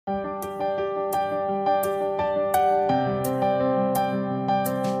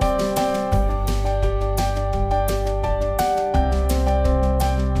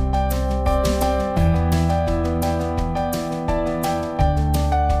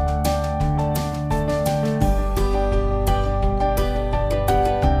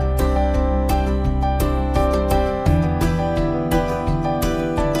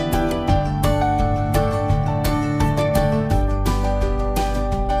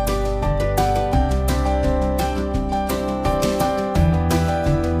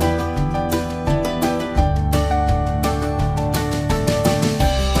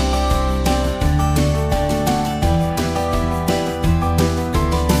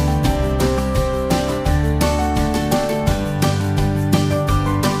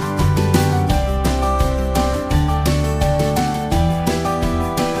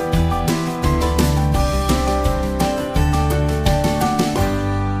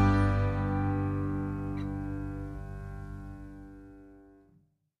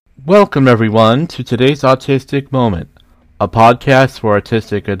Welcome, everyone, to today's Autistic Moment, a podcast for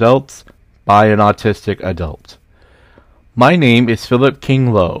autistic adults by an autistic adult. My name is Philip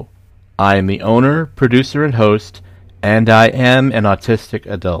King Lowe. I am the owner, producer, and host, and I am an autistic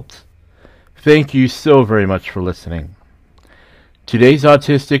adult. Thank you so very much for listening. Today's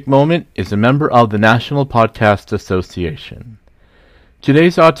Autistic Moment is a member of the National Podcast Association.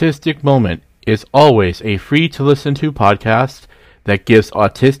 Today's Autistic Moment is always a free-to-listen-to podcast that gives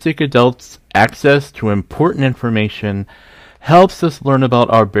autistic adults access to important information, helps us learn about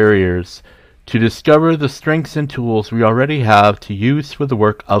our barriers, to discover the strengths and tools we already have to use for the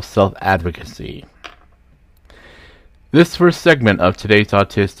work of self-advocacy. This first segment of today's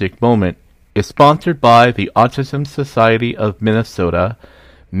Autistic Moment is sponsored by the Autism Society of Minnesota,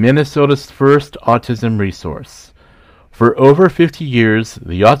 Minnesota's first autism resource. For over 50 years,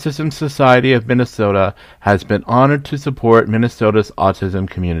 the Autism Society of Minnesota has been honored to support Minnesota's autism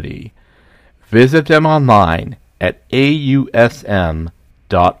community. Visit them online at ausm.org.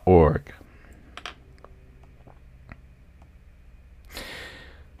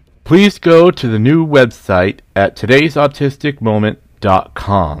 Please go to the new website at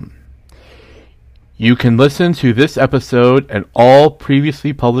todaysautisticmoment.com. You can listen to this episode and all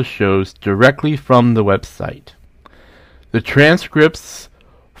previously published shows directly from the website. The transcripts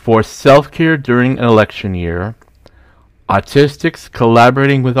for self-care during an election year, Autistics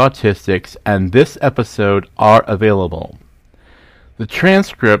collaborating with Autistics, and this episode are available. The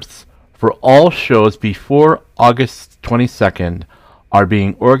transcripts for all shows before August 22nd are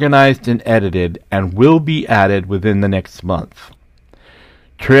being organized and edited and will be added within the next month.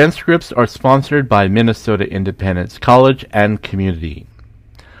 Transcripts are sponsored by Minnesota Independence College and Community.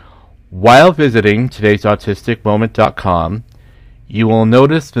 While visiting todaysautisticmoment.com, you will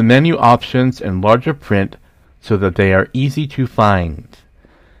notice the menu options in larger print so that they are easy to find.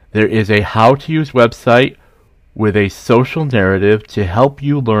 There is a how-to-use website with a social narrative to help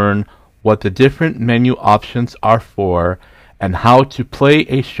you learn what the different menu options are for and how to play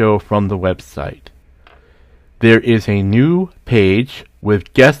a show from the website. There is a new page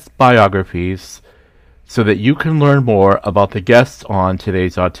with guest biographies so that you can learn more about the guests on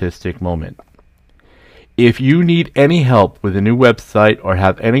today's Autistic Moment. If you need any help with the new website or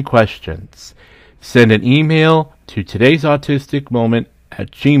have any questions, send an email to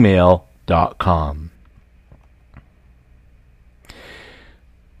todaysautisticmoment@gmail.com.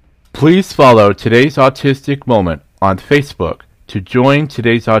 Please follow Today's Autistic Moment on Facebook to join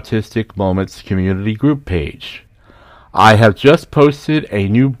Today's Autistic Moment's community group page. I have just posted a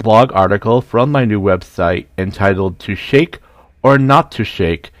new blog article from my new website entitled To Shake or Not to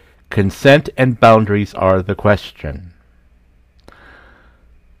Shake, Consent and Boundaries Are the Question.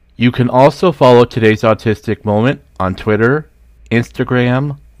 You can also follow Today's Autistic Moment on Twitter,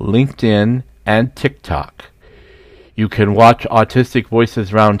 Instagram, LinkedIn, and TikTok. You can watch Autistic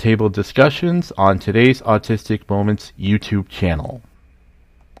Voices Roundtable discussions on Today's Autistic Moments YouTube channel.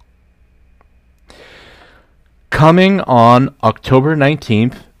 Coming on October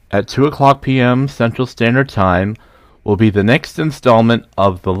 19th at 2 o'clock p.m. Central Standard Time will be the next installment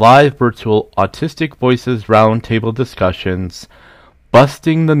of the live virtual Autistic Voices Roundtable discussions,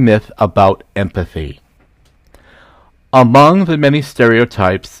 Busting the Myth About Empathy. Among the many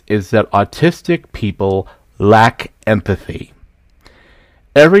stereotypes is that autistic people lack empathy.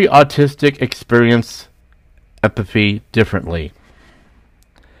 Every autistic experiences empathy differently.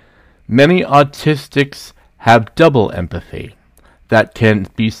 Many autistics have double empathy that can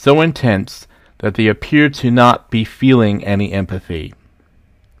be so intense that they appear to not be feeling any empathy.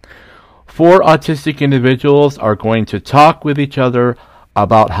 4 autistic individuals are going to talk with each other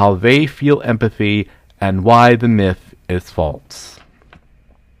about how they feel empathy and why the myth is false.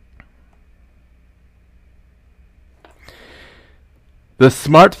 The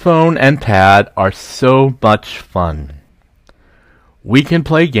smartphone and pad are so much fun. We can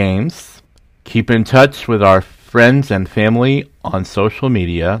play games, keep in touch with our friends and family on social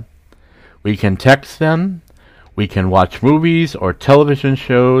media. We can text them. We can watch movies or television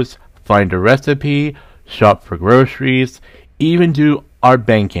shows, find a recipe, shop for groceries, even do our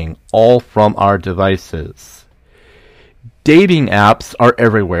banking, all from our devices. Dating apps are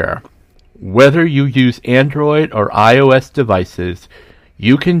everywhere. Whether you use Android or iOS devices,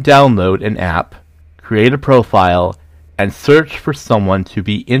 you can download an app, create a profile, and search for someone to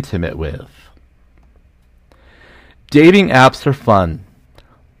be intimate with. Dating apps are fun,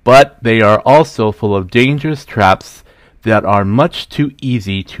 but they are also full of dangerous traps that are much too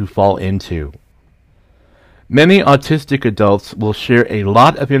easy to fall into. Many autistic adults will share a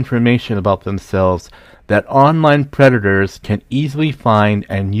lot of information about themselves that online predators can easily find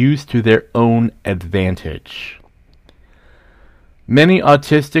and use to their own advantage. Many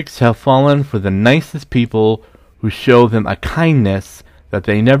autistics have fallen for the nicest people who show them a kindness that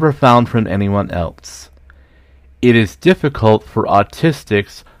they never found from anyone else. It is difficult for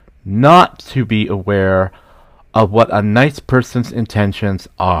autistics not to be aware of what a nice person's intentions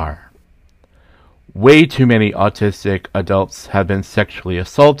are. Way too many autistic adults have been sexually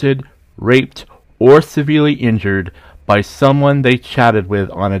assaulted, raped, or severely injured by someone they chatted with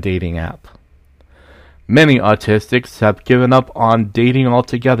on a dating app. Many autistics have given up on dating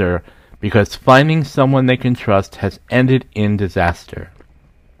altogether because finding someone they can trust has ended in disaster.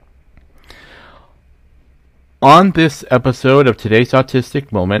 On this episode of Today's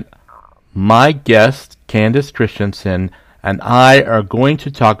Autistic Moment, my guest, Candace Christensen, and I are going to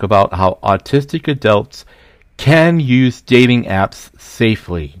talk about how autistic adults can use dating apps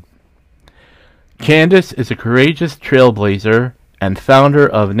safely. Candace is a courageous trailblazer and founder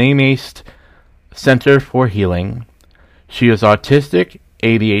of Namaste Center for Healing. She is autistic,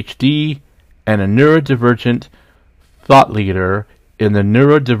 ADHD, and a neurodivergent thought leader in the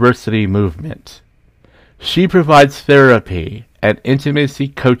neurodiversity movement. She provides therapy and intimacy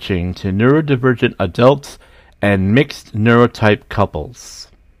coaching to neurodivergent adults and mixed neurotype couples.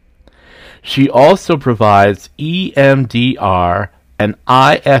 She also provides EMDR and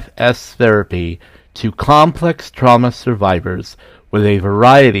IFS therapy to complex trauma survivors with a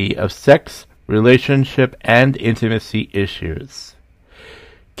variety of sex, relationship, and intimacy issues.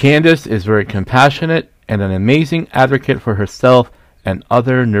 Candace is very compassionate and an amazing advocate for herself and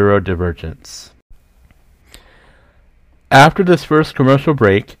other neurodivergents. After this first commercial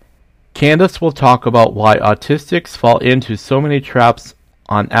break, Candace will talk about why autistics fall into so many traps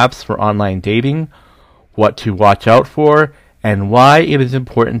on apps for online dating, what to watch out for, and why it is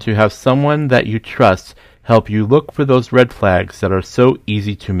important to have someone that you trust help you look for those red flags that are so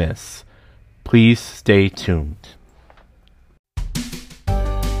easy to miss. Please stay tuned.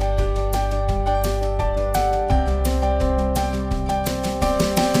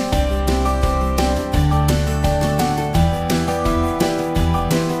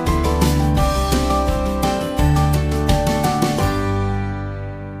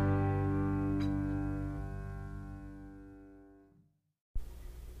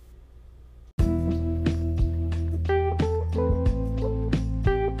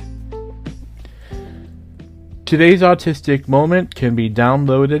 Today's Autistic Moment can be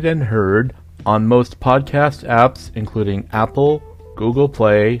downloaded and heard on most podcast apps including Apple, Google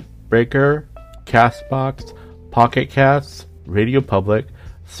Play, Breaker, Castbox, Pocket Casts, Radio Public,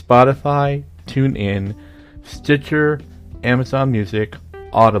 Spotify, TuneIn, Stitcher, Amazon Music,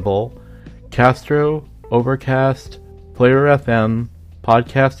 Audible, Castro, Overcast, Player FM,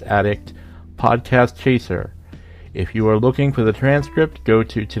 Podcast Addict, Podcast Chaser. If you are looking for the transcript, go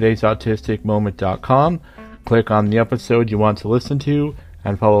to todaysautisticmoment.com. Click on the episode you want to listen to,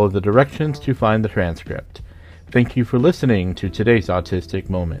 and follow the directions to find the transcript. Thank you for listening to today's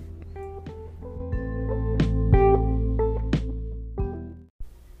Autistic Moment.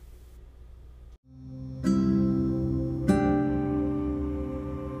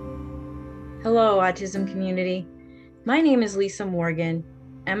 Hello, autism community. My name is Lisa Morgan.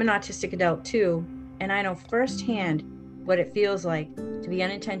 I'm an autistic adult too, and I know firsthand what it feels like to be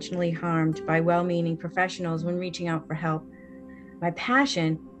unintentionally harmed by well-meaning professionals when reaching out for help. My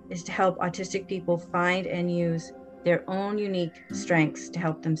passion is to help autistic people find and use their own unique strengths to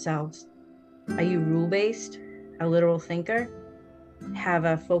help themselves. Are you rule-based, a literal thinker, have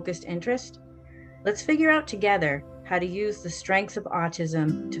a focused interest? Let's figure out together how to use the strengths of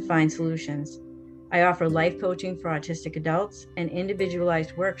autism to find solutions. I offer life coaching for autistic adults and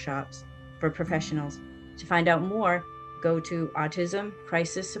individualized workshops for professionals. To find out more, go to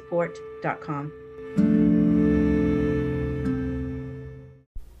autismcrisissupport.com.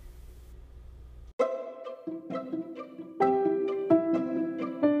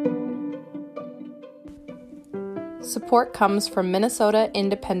 Support comes from Minnesota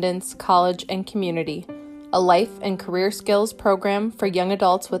Independence College and Community, a life and career skills program for young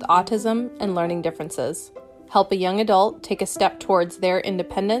adults with autism and learning differences. Help a young adult take a step towards their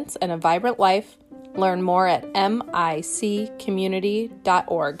independence and a vibrant life. Learn more at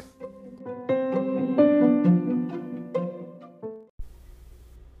miccommunity.org.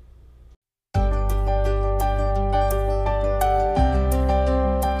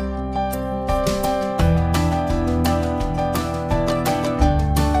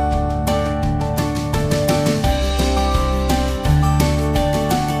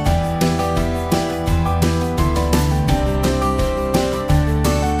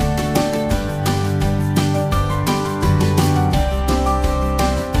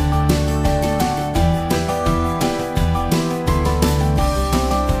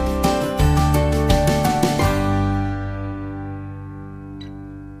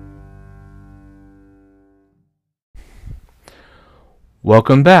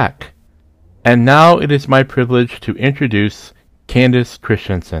 Welcome back. And now it is my privilege to introduce Candace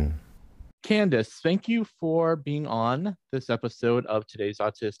Christensen. Candace, thank you for being on this episode of today's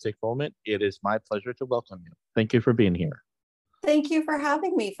Autistic Moment. It is my pleasure to welcome you. Thank you for being here. Thank you for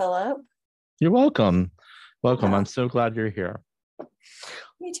having me, Philip. You're welcome. Welcome. Yeah. I'm so glad you're here.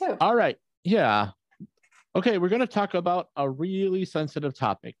 Me too. All right. Yeah. Okay, we're going to talk about a really sensitive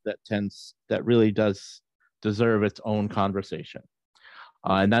topic that really does deserve its own conversation.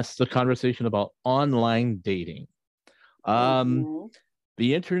 And that's the conversation about online dating. The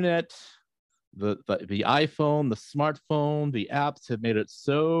internet, the iPhone, the smartphone, the apps have made it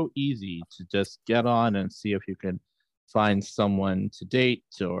so easy to just get on and see if you can find someone to date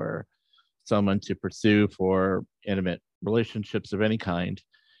or someone to pursue for intimate relationships of any kind.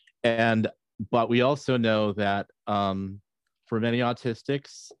 But we also know that for many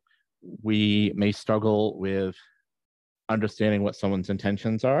autistics, we may struggle with understanding what someone's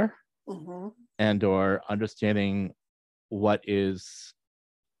intentions are and or understanding what is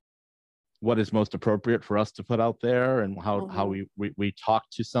most appropriate for us to put out there and how we talk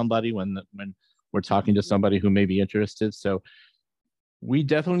to somebody when we're talking to somebody who may be interested. So we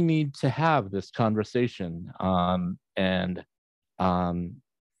definitely need to have this conversation. I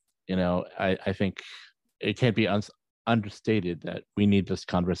think it can't be understated that we need this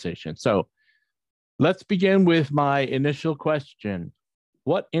conversation. So let's begin with my initial question.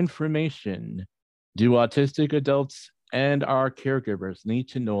 What information do autistic adults and our caregivers need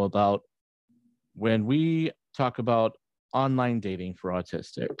to know about when we talk about online dating for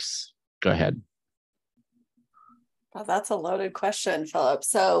autistics? Go ahead. Well, that's a loaded question, Philip.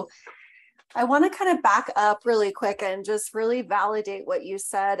 So I want to kind of back up really quick and just really validate what you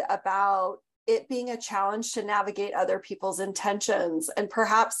said about it being a challenge to navigate other people's intentions. And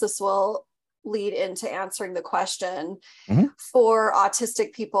perhaps this will lead into answering the question for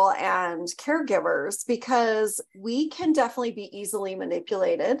autistic people and caregivers, because we can definitely be easily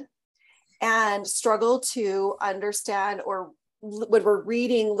manipulated and struggle to understand, or when we're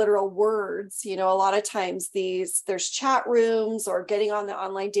reading literal words, a lot of times there's chat rooms or getting on the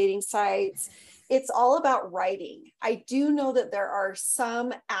online dating sites. It's all about writing. I do know that there are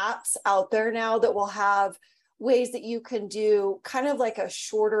some apps out there now that will have ways that you can do kind of like a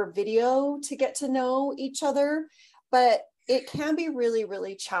shorter video to get to know each other, but it can be really,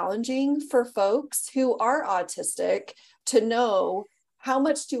 really challenging for folks who are autistic to know, how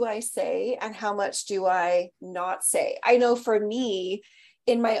much do I say and how much do I not say? I know for me,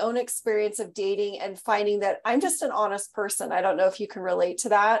 in my own experience of dating and finding that I'm just an honest person. I don't know if you can relate to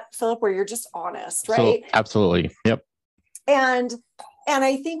that, Philip, where you're just honest, right? So, absolutely. Yep. And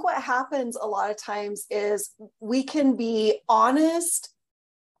I think what happens a lot of times is we can be honest,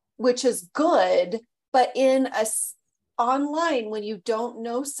 which is good, but online, when you don't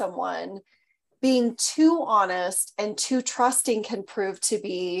know someone, being too honest and too trusting can prove to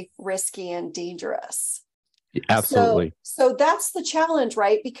be risky and dangerous. Absolutely. So that's the challenge,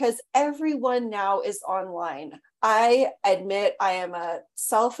 right? Because everyone now is online. I admit I am a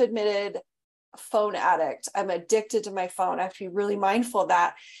self-admitted phone addict. I'm addicted to my phone. I have to be really mindful of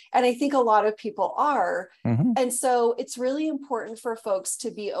that. And I think a lot of people are. And so it's really important for folks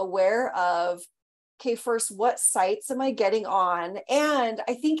to be aware of, okay, first, what sites am I getting on? And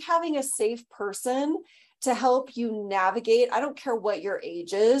I think having a safe person to help you navigate, I don't care what your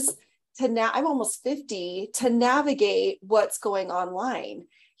age is, I'm almost 50, to navigate what's going online.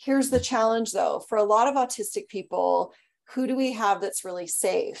 Here's the challenge though, for a lot of autistic people, who do we have that's really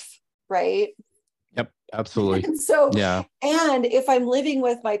safe, right? Yep, absolutely. And so, yeah. And if I'm living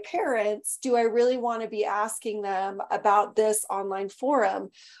with my parents, do I really want to be asking them about this online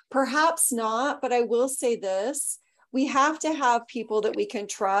forum? Perhaps not, but I will say this. We have to have people that we can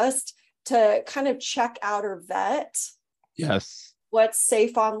trust to kind of check out or vet what's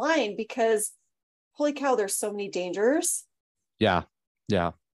safe online, because holy cow, there's so many dangers. Yeah.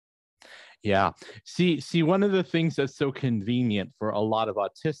 See, one of the things that's so convenient for a lot of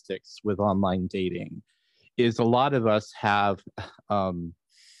autistics with online dating is a lot of us are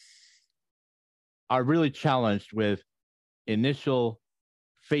really challenged with initial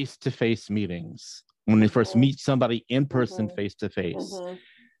face-to-face meetings. When we first meet somebody in person, face-to-face.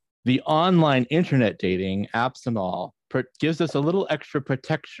 The online internet dating apps and all gives us a little extra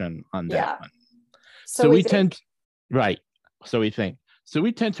protection on that one. So we tend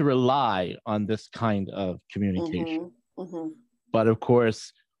to rely on this kind of communication. But of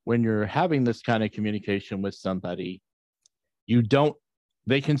course, when you're having this kind of communication with somebody,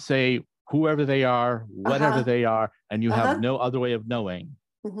 they can say whoever they are, whatever they are, and you have no other way of knowing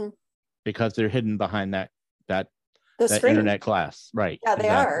because they're hidden behind that The that screen. internet class. Right. Yeah, they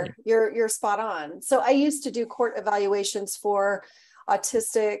exactly. are. You're spot on. So I used to do court evaluations for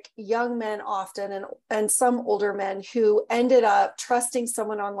autistic young men often, and some older men who ended up trusting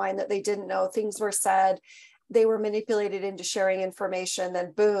someone online that they didn't know. Things were said, they were manipulated into sharing information,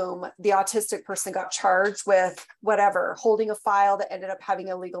 then boom, the autistic person got charged with whatever, holding a file that ended up having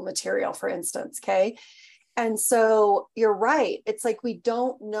illegal material, for instance. Okay. And so you're right. It's like, we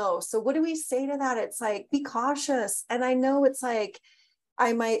don't know. So what do we say to that? It's like, be cautious. And I know it's like,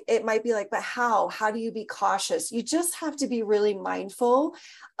 it might be like, but how do you be cautious? You just have to be really mindful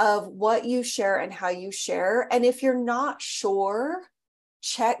of what you share and how you share. And if you're not sure,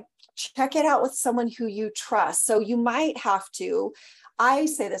 check it out with someone who you trust. So you might have to, I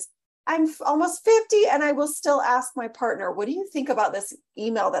say this, I'm almost 50 and I will still ask my partner, what do you think about this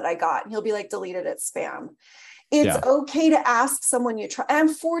email that I got? And he'll be like, deleted it, spam. It's okay to ask someone you trust. I'm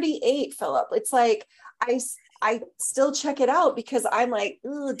 48, Philip. It's like, I still check it out because I'm like,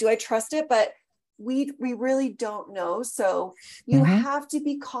 do I trust it? But we really don't know. So you have to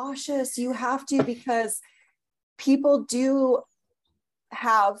be cautious. You have to, because people do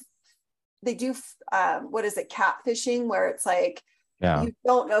have, what is it? Catfishing, where it's like, you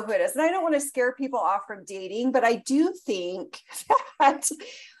don't know who it is. And I don't want to scare people off from dating, but I do think that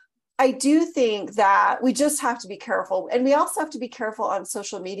we just have to be careful. And we also have to be careful on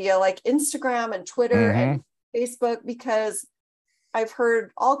social media, like Instagram and Twitter and Facebook, because I've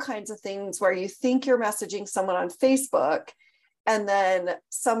heard all kinds of things where you think you're messaging someone on Facebook and then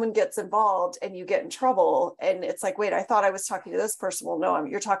someone gets involved and you get in trouble. And it's like, wait, I thought I was talking to this person. Well, no,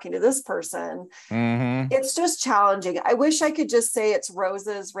 you're talking to this person. It's just challenging. I wish I could just say it's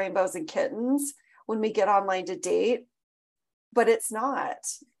roses, rainbows, and kittens when we get online to date, but it's not.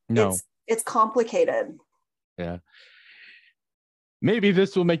 No, it's complicated. Yeah. Maybe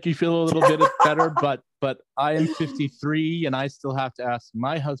this will make you feel a little bit better, but I am 53 and I still have to ask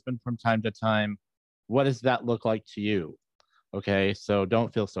my husband from time to time, what does that look like to you? Okay, so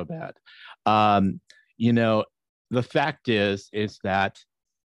don't feel so bad. The fact is that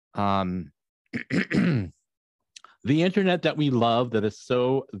the internet that we love, that is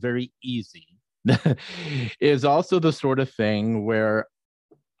so very easy, is also the sort of thing where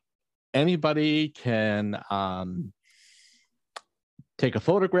anybody can take a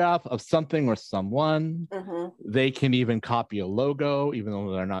photograph of something or someone. They can even copy a logo, even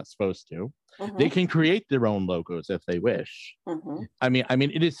though they're not supposed to. They can create their own logos if they wish. I mean,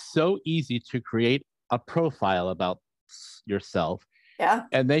 it is so easy to create a profile about yourself. Yeah.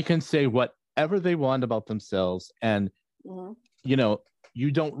 And they can say whatever they want about themselves. And, we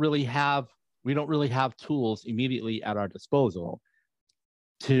don't really have tools immediately at our disposal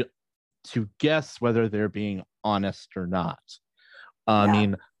to guess whether they're being honest or not. I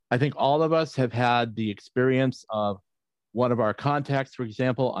mean, I think all of us have had the experience of one of our contacts, for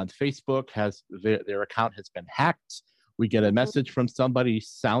example, on Facebook has their account has been hacked. We get a message from somebody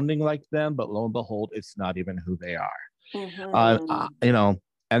sounding like them, but lo and behold, it's not even who they are.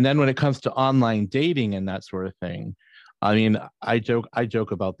 And then when it comes to online dating and that sort of thing, I mean, I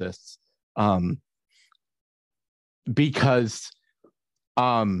joke about this because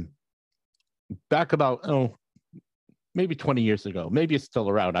back about maybe 20 years ago, maybe it's still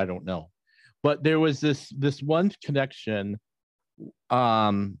around, I don't know, but there was this one connection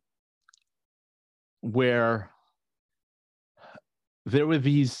where there were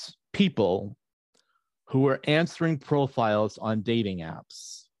these people who were answering profiles on dating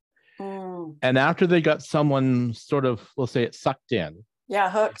apps. And after they got someone sort of, we'll say it sucked in.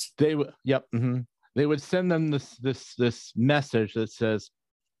 Yeah, hooked. They would, they would send them this message that says,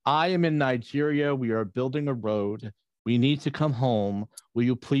 I am in Nigeria. We are building a road. We need to come home. Will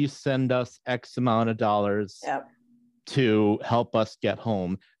you please send us X amount of dollars to help us get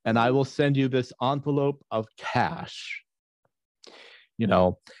home? And I will send you this envelope of cash. And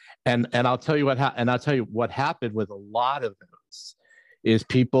I'll tell you what happened with a lot of those is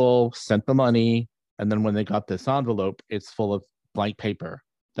people sent the money, and then when they got this envelope, it's full of blank paper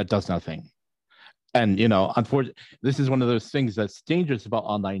that does nothing. And unfortunately, this is one of those things that's dangerous about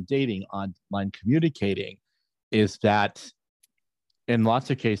online dating, online communicating, is that in lots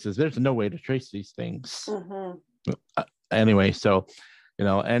of cases there's no way to trace these things. Anyway, so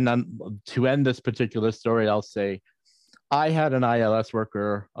and to end this particular story, I'll say I had an ILS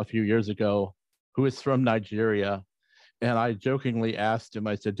worker a few years ago who is from Nigeria, and I jokingly asked him,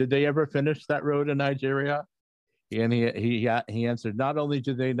 I said, did they ever finish that road in Nigeria? And he answered, not only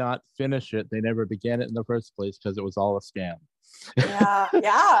did they not finish it, they never began it in the first place because it was all a scam.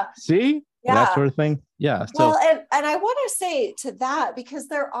 Yeah. See? Yeah. That sort of thing. Yeah. So, well, and I want to say to that, because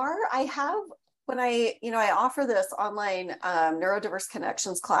I have when I offer this online neurodiverse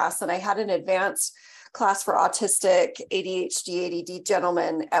connections class, and I had an advanced class for autistic, ADHD, ADD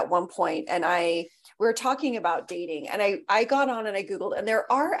gentlemen at one point, and we were talking about dating, and I got on and I Googled, and there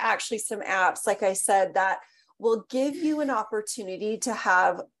are actually some apps, like I said, that will give you an opportunity to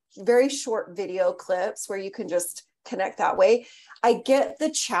have very short video clips where you can just connect that way. I get the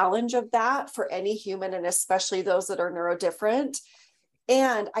challenge of that for any human, and especially those that are neurodivergent.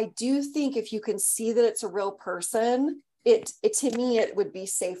 And I do think if you can see that it's a real person, it to me, it would be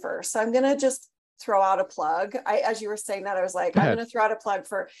safer. So I'm going to just throw out a plug. As you were saying that, I was like, I'm going to throw out a plug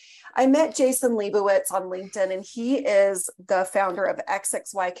I met Jason Leibowitz on LinkedIn, and he is the founder of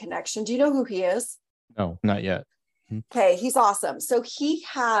XXY Connection. Do you know who he is? No, not yet. Okay, he's awesome. So he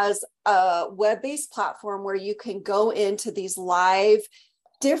has a web-based platform where you can go into these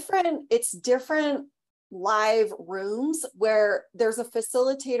different live rooms where there's a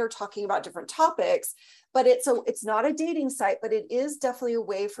facilitator talking about different topics, but it's not a dating site, but it is definitely a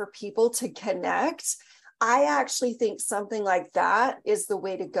way for people to connect. I actually think something like that is the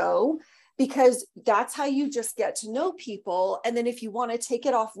way to go, because that's how you just get to know people. And then if you want to take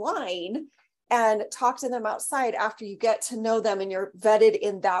it offline and talk to them outside after you get to know them and you're vetted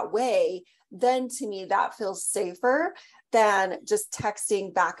in that way, then to me, that feels safer than just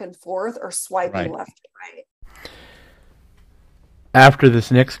texting back and forth or swiping left and right. After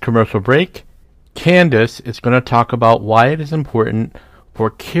this next commercial break, Candace is going to talk about why it is important for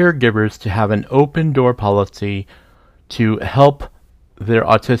caregivers to have an open door policy to help their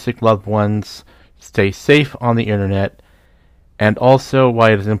autistic loved ones stay safe on the internet, and also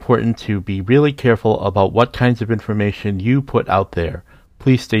why it is important to be really careful about what kinds of information you put out there.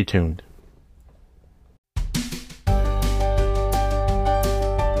 Please stay tuned.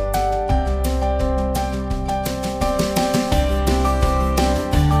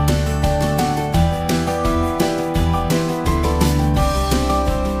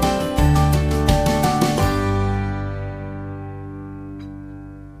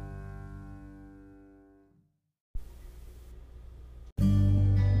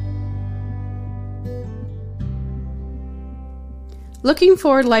 Looking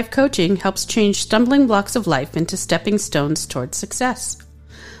Forward Life Coaching helps change stumbling blocks of life into stepping stones towards success.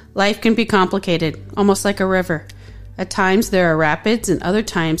 Life can be complicated, almost like a river. At times there are rapids, and other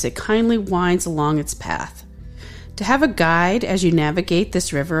times it kindly winds along its path. To have a guide as you navigate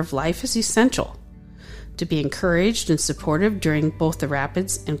this river of life is essential. To be encouraged and supportive during both the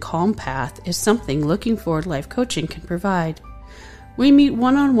rapids and calm path is something Looking Forward Life Coaching can provide. We meet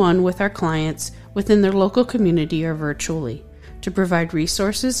one-on-one with our clients within their local community or virtually, to provide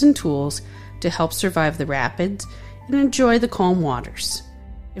resources and tools to help survive the rapids and enjoy the calm waters.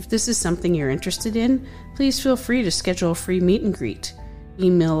 If this is something you're interested in, please feel free to schedule a free meet and greet.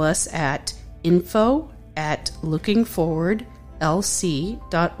 Email us at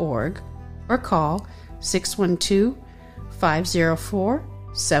info@lookingforwardlc.org or call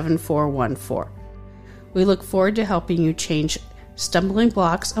 612-504-7414. We look forward to helping you change stumbling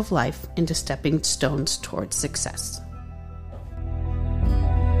blocks of life into stepping stones towards success.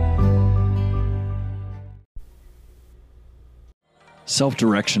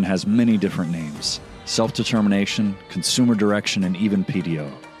 Self-direction has many different names: self-determination, consumer direction, and even PDO.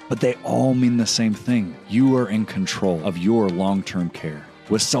 But they all mean the same thing. You are in control of your long-term care.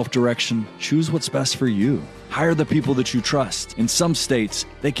 With self-direction, choose what's best for you. Hire the people that you trust. In some states,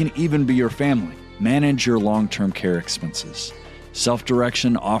 they can even be your family. Manage your long-term care expenses.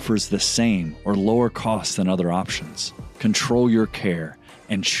 Self-direction offers the same or lower costs than other options. Control your care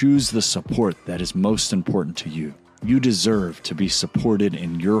and choose the support that is most important to you. You deserve to be supported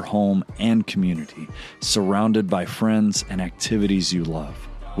in your home and community, surrounded by friends and activities you love.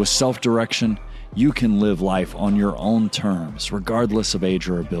 With self-direction, you can live life on your own terms, regardless of age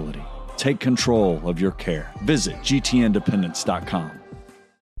or ability. Take control of your care. Visit gtindependence.com.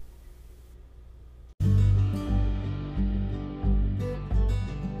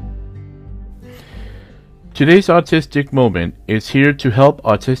 Today's Autistic Moment is here to help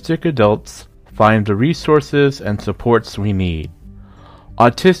autistic adults find the resources and supports we need.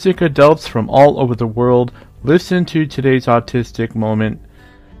 Autistic adults from all over the world listen to today's Autistic Moment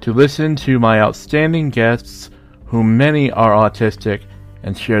to listen to my outstanding guests, whom many are autistic,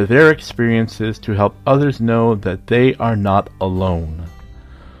 and share their experiences to help others know that they are not alone.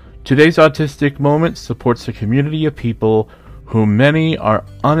 Today's Autistic Moment supports a community of people whom many are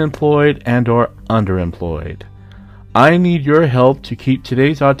unemployed and or underemployed. I need your help to keep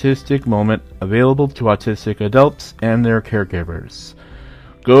today's Autistic Moment available to autistic adults and their caregivers.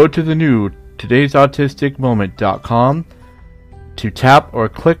 Go to the new todaysautisticmoment.com to tap or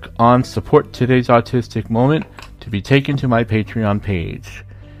click on Support Today's Autistic Moment to be taken to my Patreon page.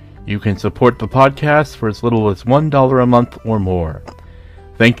 You can support the podcast for as little as $1 a month or more.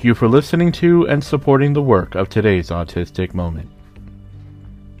 Thank you for listening to and supporting the work of Today's Autistic Moment.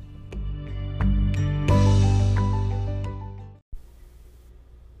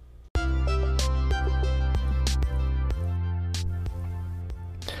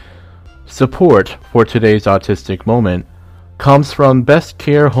 Support for Today's Autistic Moment comes from Best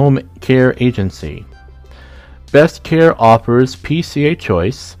Care Home Care Agency. Best Care offers PCA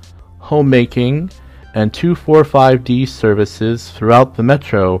choice, homemaking, and 245D services throughout the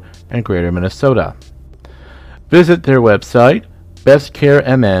Metro and Greater Minnesota. Visit their website,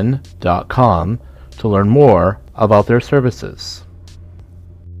 bestcaremn.com, to learn more about their services.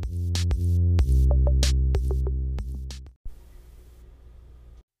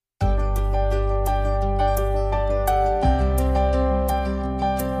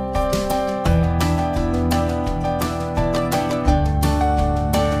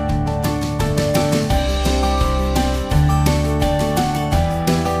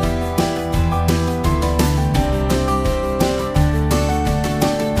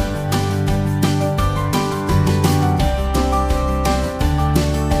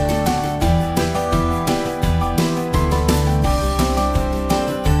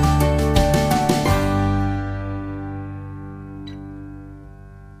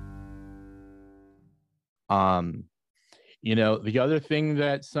 The other thing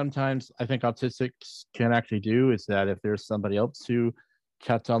that sometimes I think autistics can actually do is that if there's somebody else who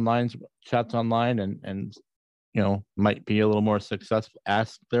chats online and might be a little more successful,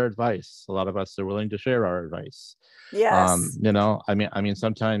 ask their advice. A lot of us are willing to share our advice. Yes.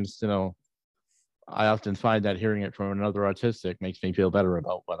 Sometimes, I often find that hearing it from another autistic makes me feel better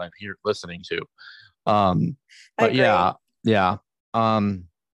about what I'm here listening to. But yeah.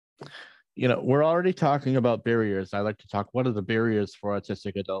 We're already talking about barriers. I like to talk, what are the barriers for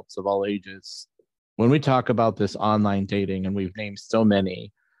autistic adults of all ages? When we talk about this online dating, and we've named so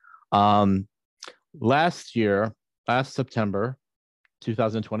many, last September,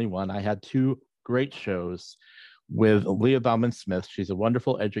 2021, I had two great shows with Leah Bauman-Smith. She's a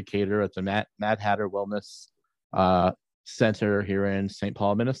wonderful educator at the Mad Hatter Wellness Center here in St.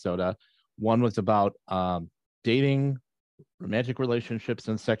 Paul, Minnesota. One was about dating, romantic relationships,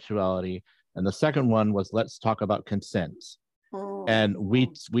 and sexuality, and the second one was let's talk about consent. And we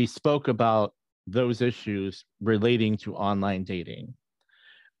spoke about those issues relating to online dating.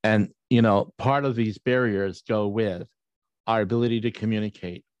 And part of these barriers go with our ability to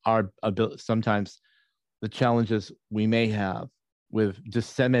communicate, our ability, sometimes the challenges we may have with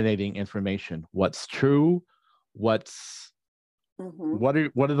disseminating information, what's true, what are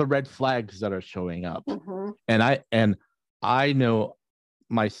the red flags that are showing up. And I know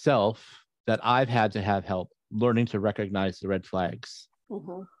myself that I've had to have help learning to recognize the red flags.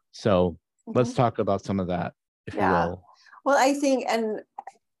 So let's talk about some of that, if you will. Well, I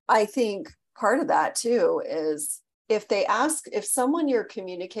think part of that too is if someone you're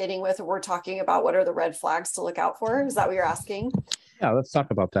communicating with, or we're talking about what are the red flags to look out for, is that what you're asking? Yeah, let's talk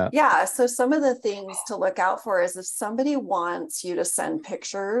about that. Yeah. So some of the things to look out for is if somebody wants you to send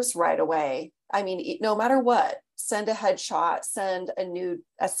pictures right away. I mean, no matter what, send a headshot, send a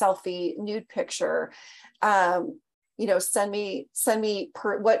selfie, nude picture. Send me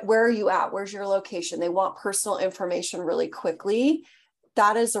where are you at? Where's your location? They want personal information really quickly.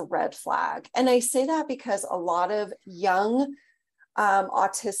 That is a red flag. And I say that because a lot of young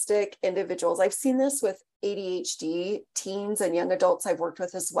autistic individuals, I've seen this with ADHD teens and young adults I've worked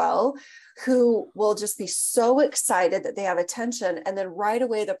with as well, who will just be so excited that they have attention. And then right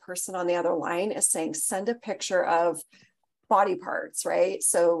away, the person on the other line is saying, send a picture of body parts, right?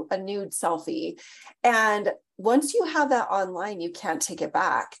 So a nude selfie. And once you have that online, you can't take it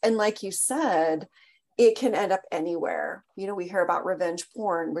back. And like you said, it can end up anywhere. We hear about revenge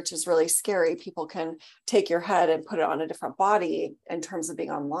porn, which is really scary. People can take your head and put it on a different body in terms of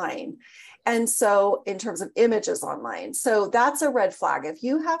being online. And so in terms of images online, so that's a red flag. If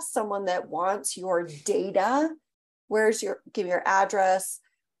you have someone that wants your data, give me your address,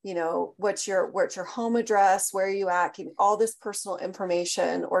 what's your home address, where are you at, give me all this personal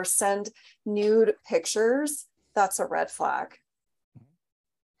information, or send nude pictures, that's a red flag.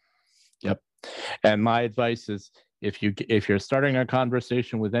 Yep. And my advice is if you're starting a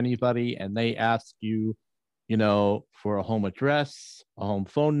conversation with anybody and they ask you, for a home address, a home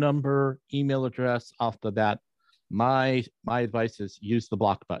phone number, email address off the bat, my advice is use the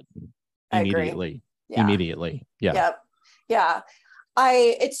block button immediately. Yeah. Immediately. Yeah. Yep. Yeah.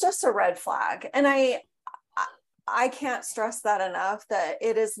 It's just a red flag. And I can't stress that enough, that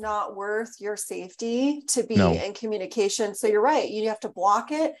it is not worth your safety to be No. in communication. So you're right. You have to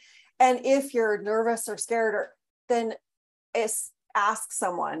block it. And if you're nervous or scared, or then ask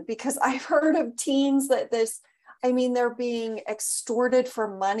someone, because I've heard of teens that they're being extorted for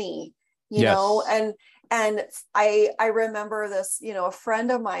money, Yes. and I remember this, a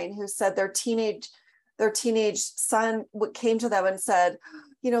friend of mine who said their teenage son came to them and said,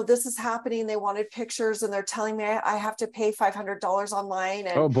 this is happening. They wanted pictures and they're telling me I have to pay $500 online.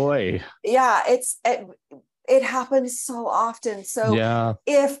 And Oh boy. yeah, it happens so often. So Yeah.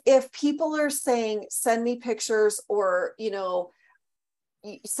 if people are saying, send me pictures, or,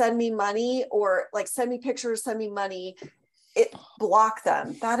 send me money, or like, send me pictures, send me money, block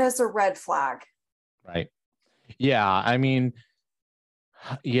them. That is a red flag. Right. Yeah. I mean,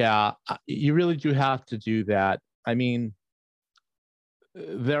 yeah, you really do have to do that. I mean,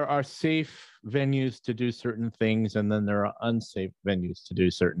 there are safe venues to do certain things, and then there are unsafe venues to do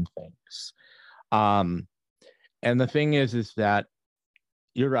certain things. And the thing is that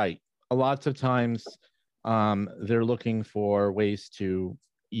you're right. A lot of times, they're looking for ways to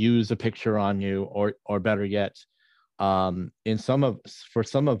use a picture on you, or better yet, for some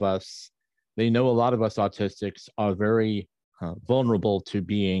of us, they know a lot of us autistics are very vulnerable to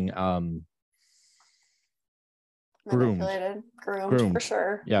being Manipulated, groomed, for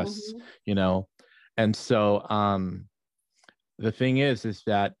sure. Yes. And so the thing is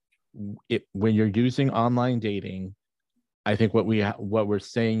that when you're using online dating, I think what we're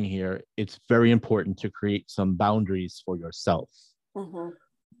saying here, it's very important to create some boundaries for yourself.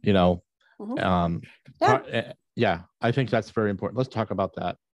 Yeah, I think that's very important. Let's talk about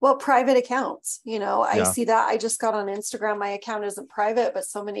that. Well, private accounts, I see that. I just got on Instagram. My account isn't private, but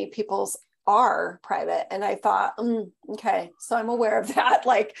so many people's are private. And I thought, okay, so I'm aware of that.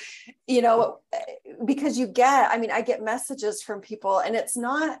 Like, because I get messages from people, and it's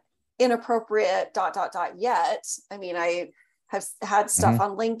not inappropriate ... yet. I mean, I have had stuff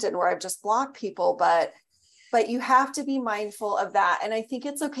on LinkedIn where I've just blocked people, but you have to be mindful of that. And I think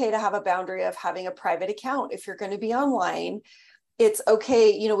it's okay to have a boundary of having a private account. If you're going to be online, it's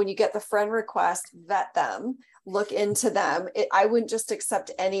okay. When you get the friend request, vet them, look into them. I wouldn't just accept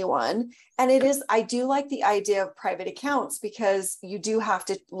anyone. And I do like the idea of private accounts, because you do have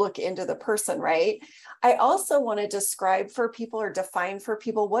to look into the person, right? I also want to describe for people, or define for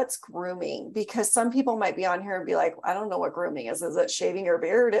people, what's grooming, because some people might be on here and be like, I don't know what grooming is. Is it shaving your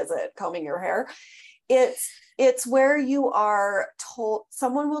beard? Is it combing your hair? It's where you are told,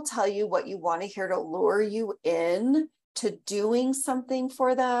 someone will tell you what you want to hear to lure you in to doing something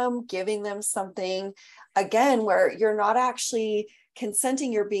for them, giving them something, again, where you're not actually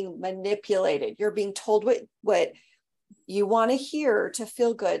consenting, you're being manipulated. You're being told what you want to hear to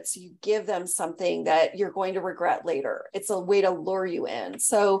feel good. So you give them something that you're going to regret later. It's a way to lure you in.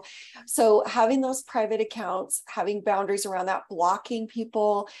 So having those private accounts, having boundaries around that, blocking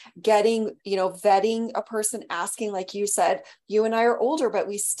people, getting, vetting a person, asking, like you said, you and I are older, but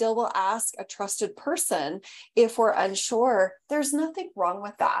we still will ask a trusted person if we're unsure. There's nothing wrong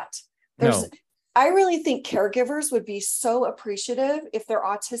with that. No. I really think caregivers would be so appreciative if their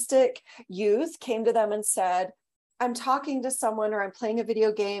autistic youth came to them and said, I'm talking to someone, or I'm playing a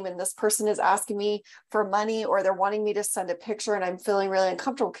video game, and this person is asking me for money, or they're wanting me to send a picture, and I'm feeling really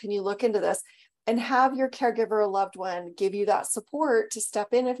uncomfortable. Can you look into this? And have your caregiver or loved one give you that support to step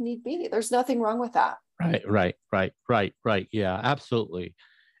in if need be. There's nothing wrong with that. Right. Yeah, absolutely.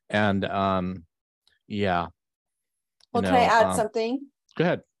 And yeah. Well, can I add something? Go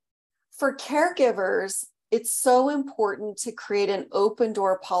ahead. For caregivers, it's so important to create an open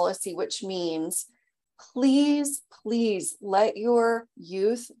door policy, which means please let your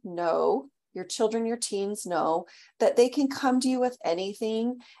youth know, your children, your teens know that they can come to you with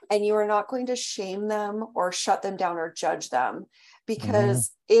anything, and you are not going to shame them or shut them down or judge them,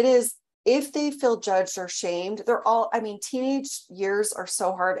 because it is, if they feel judged or shamed, teenage years are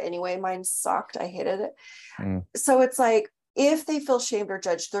so hard anyway. Mine sucked. I hated it. So it's like, if they feel shamed or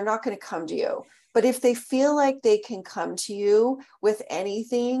judged, they're not going to come to you. But if they feel like they can come to you with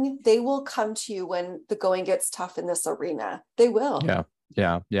anything, they will come to you when the going gets tough in this arena. They will. Yeah.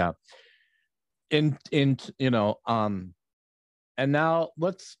 And now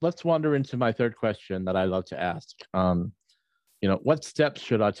let's wander into my third question that I love to ask. What steps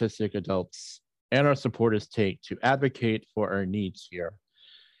should autistic adults and our supporters take to advocate for our needs here?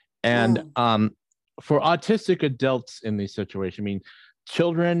 And for autistic adults in these situations,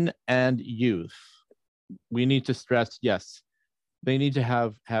 children and youth, we need to stress, yes, they need to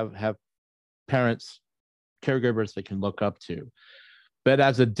have parents, caregivers they can look up to. But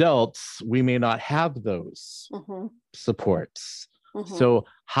as adults, we may not have those supports. So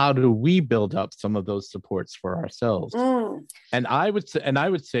how do we build up some of those supports for ourselves? And I would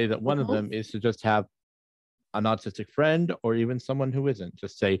say that one of them is to just have an autistic friend or even someone who isn't.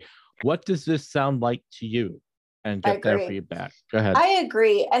 Just say, what does this sound like to you? And get their feedback. Go ahead. I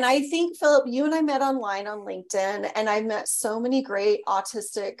agree. And I think, Philip, you and I met online on LinkedIn, and I met so many great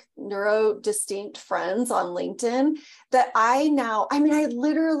autistic neurodistinct friends on LinkedIn that I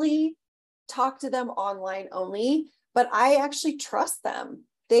literally talk to them online only, but I actually trust them.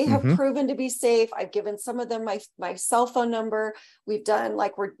 They have proven to be safe. I've given some of them my cell phone number. We've done,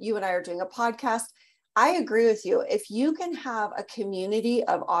 like, you and I are doing a podcast. I agree with you. If you can have a community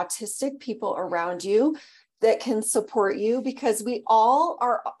of autistic people around you that can support you, because we all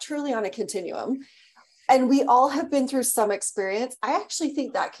are truly on a continuum and we all have been through some experience. I actually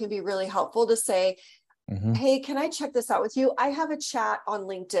think that can be really helpful to say, hey, can I check this out with you? I have a chat on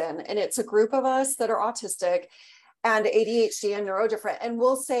LinkedIn, and it's a group of us that are autistic and ADHD and neurodivergent. And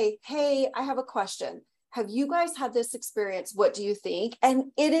we'll say, hey, I have a question. Have you guys had this experience? What do you think?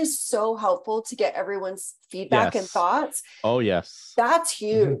 And it is so helpful to get everyone's feedback and thoughts. Oh, yes. That's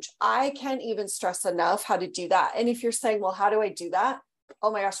huge. I can't even stress enough how to do that. And if you're saying, well, how do I do that?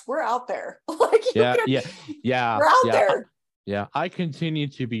 Oh my gosh, we're out there. Like, we're out there. Yeah. I continue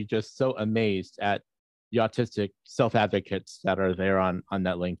to be just so amazed at the autistic self-advocates that are there on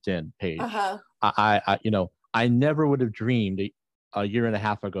that LinkedIn page. I never would have dreamed a year and a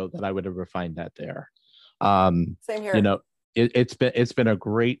half ago that I would ever find that there. Same here. It's been a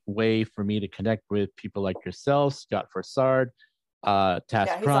great way for me to connect with people like yourself, Scott Forsard,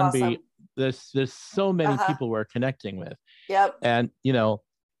 Tash Crombie. Awesome. There's so many people we're connecting with. Yep. And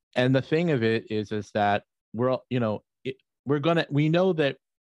and the thing of it is that we know that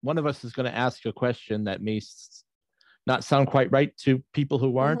one of us is going to ask a question that may not sound quite right to people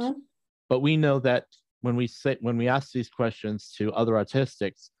who aren't, but we know that when we ask these questions to other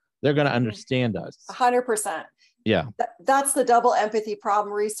autistics, they're going to understand us. 100%. Yeah. That's the double empathy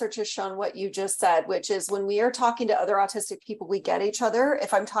problem. Research has shown what you just said, which is when we are talking to other autistic people, we get each other.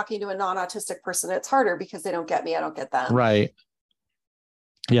 If I'm talking to a non-autistic person, it's harder because they don't get me. I don't get them. Right.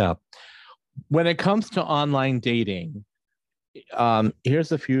 Yeah. When it comes to online dating,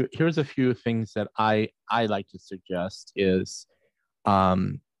 here's a few things that I like to suggest is,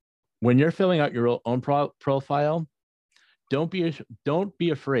 when you're filling out your own profile, don't be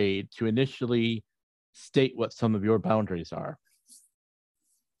afraid to initially state what some of your boundaries are.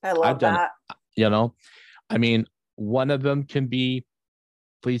 I love that. One of them can be,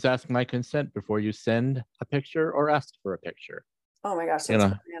 please ask my consent before you send a picture or ask for a picture. Oh my gosh, that's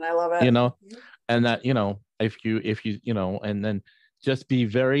brilliant. I love it. And that, if you, and then just be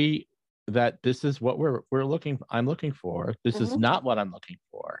very, that this is what I'm looking for. This is not what I'm looking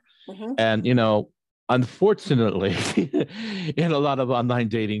for. And, unfortunately, in a lot of online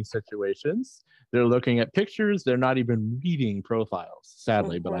dating situations, they're looking at pictures. They're not even reading profiles,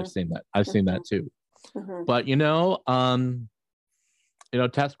 sadly, but I've seen that. I've seen that too. But,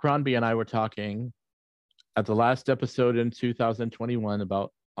 Tess Crombie and I were talking at the last episode in 2021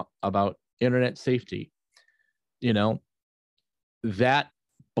 about internet safety. That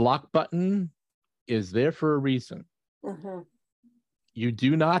block button is there for a reason. You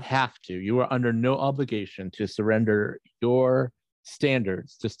do not have to. You are under no obligation to surrender your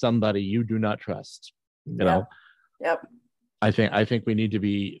standards to somebody you do not trust. Yep. I think we need to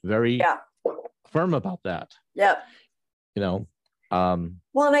be very firm about that. Yep. Well,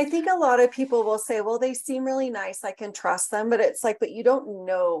 and I think a lot of people will say, well, they seem really nice, I can trust them, but it's like, but you don't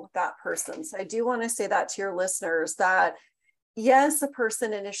know that person. So I do want to say that to your listeners, that yes, a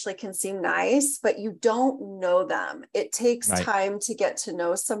person initially can seem nice, but you don't know them. It takes time to get to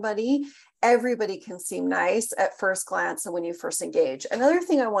know somebody. Everybody can seem nice at first glance and when you first engage. Another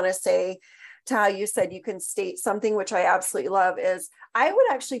thing I want to say to how you said you can state something, which I absolutely love, is I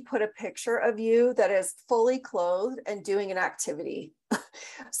would actually put a picture of you that is fully clothed and doing an activity.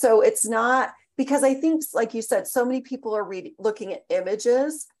 So it's not, because I think, like you said, so many people are looking at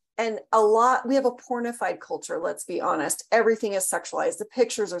images, and we have a pornified culture, let's be honest. Everything is sexualized. The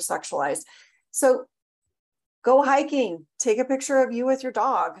pictures are sexualized. So go hiking, take a picture of you with your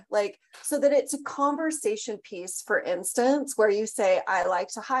dog, so that it's a conversation piece, for instance, where you say, I like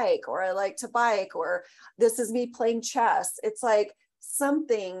to hike, or I like to bike, or this is me playing chess. It's like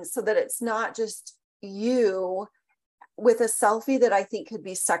something so that it's not just you with a selfie that I think could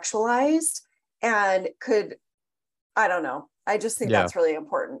be sexualized and I don't know. I just think that's really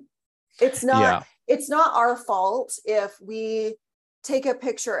important. It's not our fault if we take a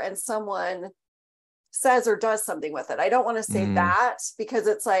picture and someone says or does something with it. I don't want to say that, because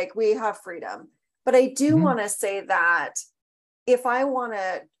it's like we have freedom. But I do want to say that if I want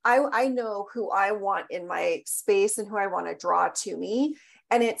to, I know who I want in my space and who I want to draw to me.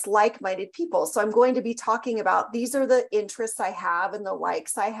 And it's like-minded people. So I'm going to be talking about, these are the interests I have and the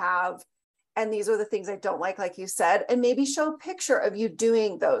likes I have. And these are the things I don't like you said, and maybe show a picture of you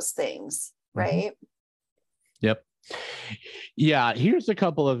doing those things. Right. Yep. Yeah. Here's a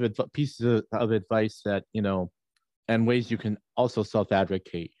couple of pieces of advice that, and ways you can also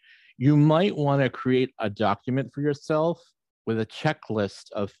self-advocate. You might want to create a document for yourself with a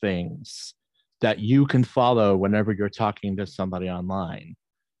checklist of things that you can follow whenever you're talking to somebody online.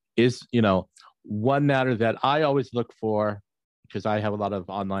 Is, one matter that I always look for, because I have a lot of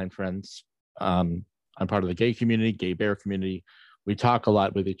online friends. I'm part of the gay community, gay bear community. We talk a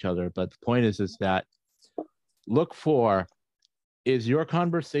lot with each other, but the point is that look for, is your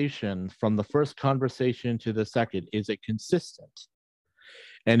conversation from the first conversation to the second, is it consistent?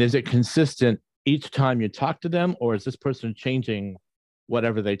 And is it consistent each time you talk to them, or is this person changing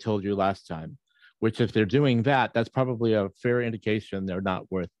whatever they told you last time? Which, if they're doing that, that's probably a fair indication they're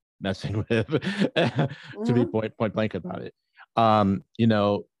not worth messing with, to be point blank about it.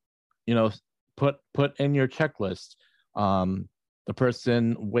 Put in your checklist. The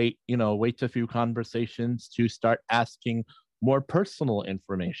person waits a few conversations to start asking more personal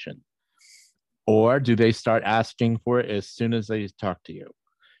information, or do they start asking for it as soon as they talk to you?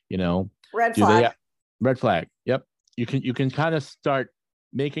 Red flag. Red flag. Yep. You can kind of start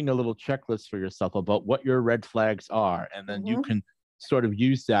making a little checklist for yourself about what your red flags are, and then you can sort of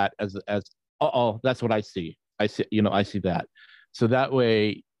use that as that's what I see. I see that. So that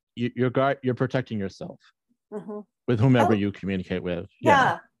way you're protecting yourself with whomever you communicate with.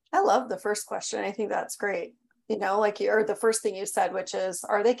 Yeah. I love the first question. I think that's great. Or the first thing you said, which is,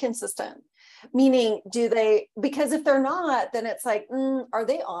 are they consistent? Meaning, because if they're not, then it's like, are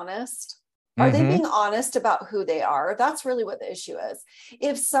they honest? Are they being honest about who they are? That's really what the issue is.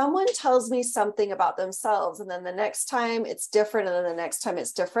 If someone tells me something about themselves, and then the next time it's different, and then the next time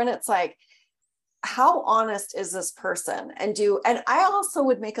it's different, it's like, how honest is this person? And I also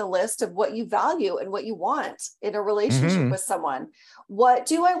would make a list of what you value and what you want in a relationship with someone. What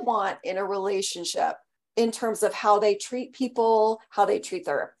do I want in a relationship in terms of how they treat people, how they treat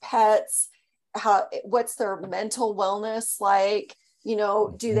their pets, what's their mental wellness like?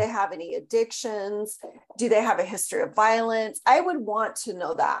 Do they have any addictions? Do they have a history of violence? I would want to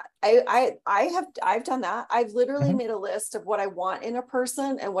know that. I've done that. I've literally made a list of what I want in a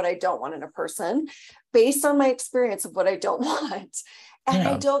person and what I don't want in a person based on my experience of what I don't want. And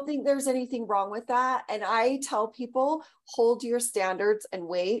I don't think there's anything wrong with that. And I tell people, hold your standards and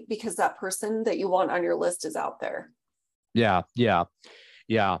wait, because that person that you want on your list is out there. Yeah.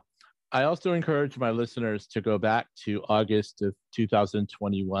 I also encourage my listeners to go back to August of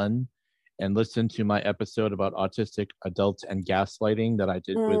 2021 and listen to my episode about autistic adults and gaslighting that I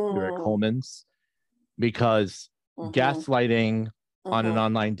did with Eric Holman's, because gaslighting on an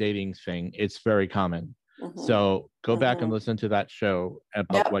online dating thing, it's very common. So go back and listen to that show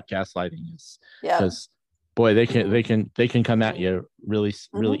about what gaslighting is, because boy, they can come at you really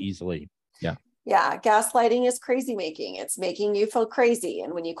easily. Yeah, gaslighting is crazy making. It's making you feel crazy.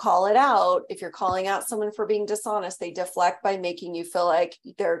 And when you call it out, if you're calling out someone for being dishonest, they deflect by making you feel like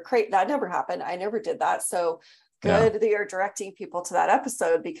they're crazy. That never happened. I never did that. So good that you're directing people to that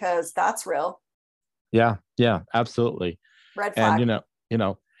episode, because that's real. Yeah, absolutely. Red flag.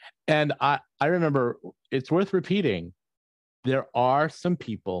 And and I remember, it's worth repeating, there are some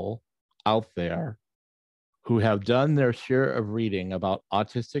people out there who have done their share of reading about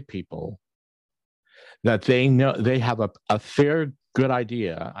autistic people, that they know they have a fair good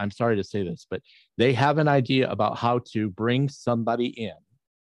idea. I'm sorry to say this, but they have an idea about how to bring somebody in,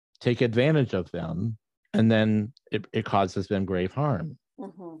 take advantage of them, and then it causes them grave harm.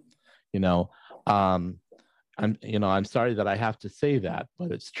 I'm sorry that I have to say that,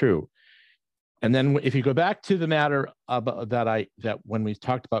 but it's true. And then if you go back to the matter about that when we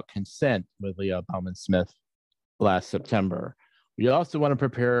talked about consent with Leah Bauman Smith last September, we also want to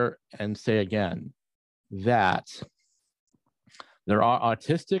prepare and say again that there are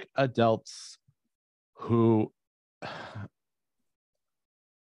autistic adults who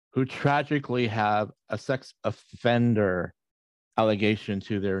tragically have a sex offender allegation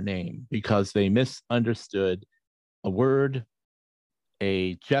to their name because they misunderstood a word,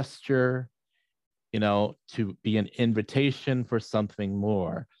 a gesture, to be an invitation for something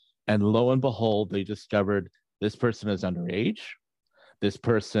more. And lo and behold, they discovered this person is underage. This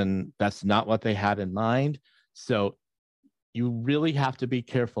person, that's not what they had in mind. So you really have to be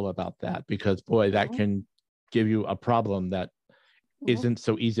careful about that, because boy, that can give you a problem that isn't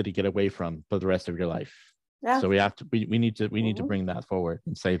so easy to get away from for the rest of your life. So we need to bring that forward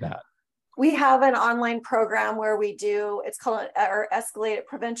and say that. We have an online program where it's called our escalated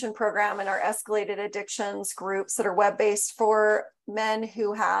prevention program, and our escalated addictions groups that are web-based for men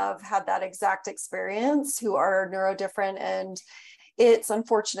who have had that exact experience, who are neurodivergent. And it's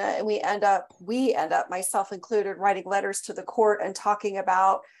unfortunate. And we end up, myself included, writing letters to the court and talking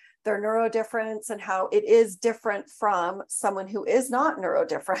about their neurodifference and how it is different from someone who is not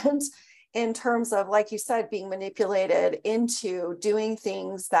neurodifferent in terms of, like you said, being manipulated into doing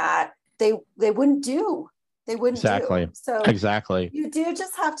things that they wouldn't do. They wouldn't do. So exactly. You do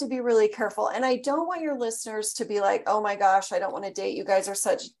just have to be really careful. And I don't want your listeners to be like, oh my gosh, I don't want to date. You guys are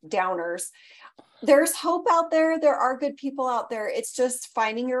such downers. There's hope out there. There are good people out there. It's just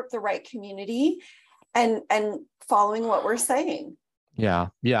finding the right community and following what we're saying. Yeah,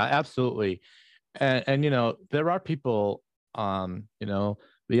 absolutely. And there are people, the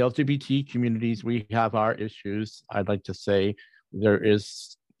LGBT communities, we have our issues. I'd like to say there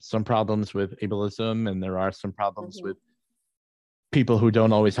is some problems with ableism, and there are some problems with people who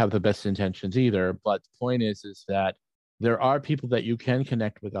don't always have the best intentions either. But the point is that there are people that you can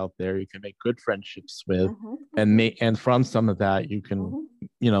connect with out there. You can make good friendships with, and from some of that, you can,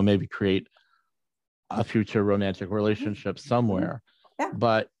 maybe create a future romantic relationship somewhere. Yeah.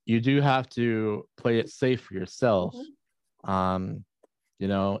 But you do have to play it safe for yourself. And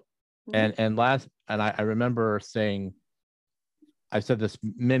I remember saying, I've said this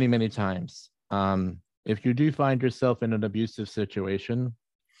many, many times. If you do find yourself in an abusive situation,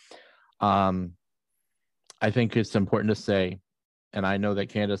 I think it's important to say, and I know that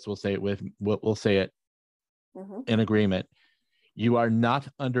Candace will say it we'll say it in agreement. You are not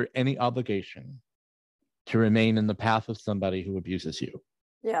under any obligation to remain in the path of somebody who abuses you.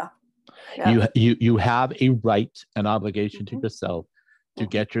 Yeah. You have a right and obligation to yourself to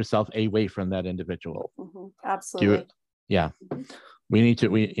get yourself away from that individual. Absolutely. We need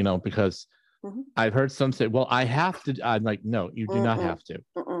to, because I've heard some say, well, I have to. I'm like, no, you do not have to.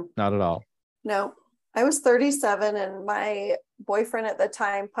 Not at all. No, I was 37 and my boyfriend at the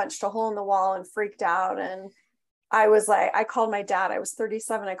time punched a hole in the wall and freaked out. And I was like, I called my dad. I was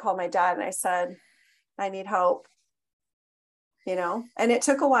 37. I called my dad and I said, I need help. And it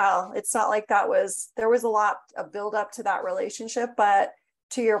took a while. It's not like there was a lot of build up to that relationship, but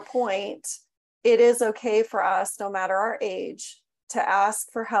to your point, it is okay for us, no matter our age, to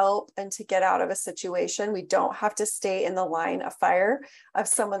ask for help and to get out of a situation. We don't have to stay in the line of fire of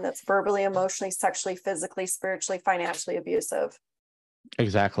someone that's verbally, emotionally, sexually, physically, spiritually, financially abusive.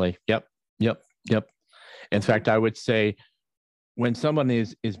 Exactly. Yep. In fact, I would say when someone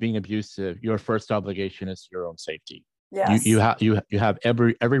is being abusive, your first obligation is your own safety. Yes. You have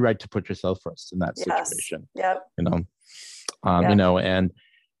every right to put yourself first in that situation. Yep.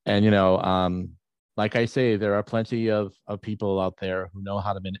 Like I say, there are plenty of people out there who know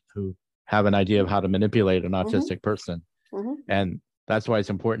who have an idea of how to manipulate an autistic person. And that's why it's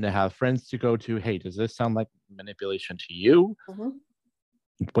important to have friends to go to. Hey, does this sound like manipulation to you?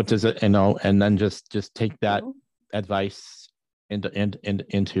 What does it, and then just take that advice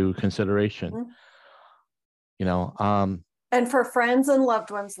into consideration. And for friends and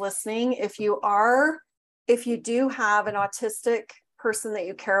loved ones listening, if you do have an autistic person that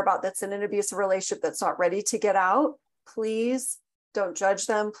you care about that's in an abusive relationship that's not ready to get out, please don't judge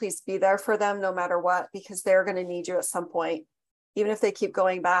them. Please be there for them no matter what, because they're going to need you at some point, even if they keep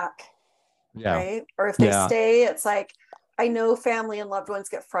going back. Right? Or if they stay, it's like, I know family and loved ones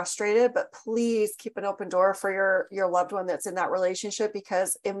get frustrated, but please keep an open door for your loved one that's in that relationship,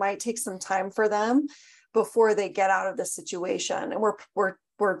 because it might take some time for them before they get out of the situation. And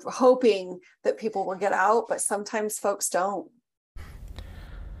we're hoping that people will get out, but sometimes folks don't.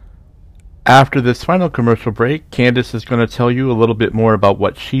 After this final commercial break, Candace is going to tell you a little bit more about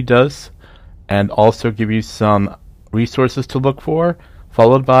what she does and also give you some resources to look for,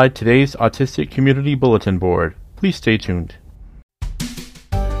 followed by today's Autistic Community Bulletin Board. Please stay tuned.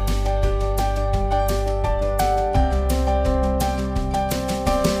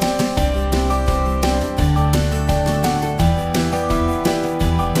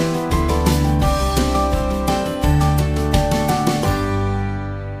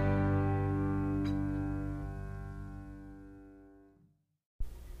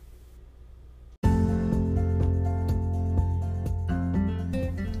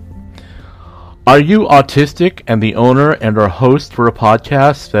 Are you autistic and the owner and or host for a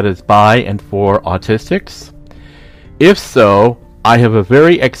podcast that is by and for autistics? If so, I have a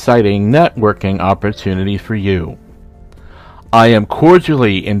very exciting networking opportunity for you. I am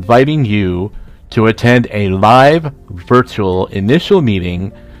cordially inviting you to attend a live virtual initial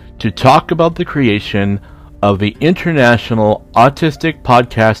meeting to talk about the creation of the International Autistic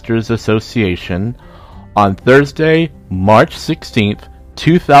Podcasters Association on Thursday, March 16th,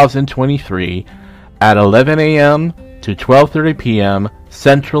 2023 at 11 a.m. to 12:30 p.m.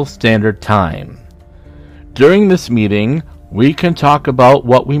 Central Standard Time. During this meeting, we can talk about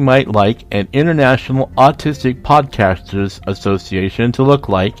what we might like an International Autistic Podcasters Association to look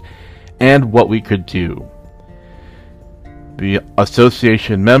like and what we could do. The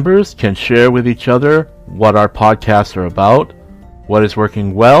association members can share with each other what our podcasts are about, what is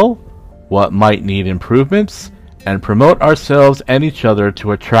working well, what might need improvements, and promote ourselves and each other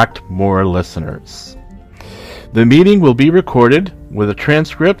to attract more listeners. The meeting will be recorded with a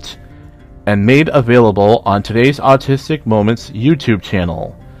transcript and made available on Today's Autistic Moments YouTube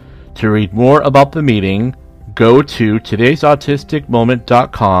channel. To read more about the meeting, go to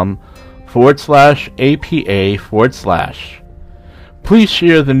todaysautisticmoment.com/APA/. Please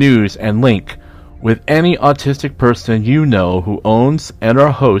share the news and link with any autistic person you know who owns and or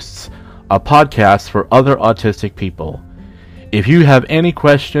hosts a podcast for other autistic people. If you have any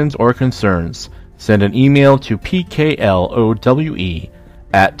questions or concerns, send an email to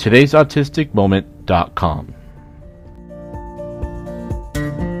pklowe@todaysautisticmoment.com.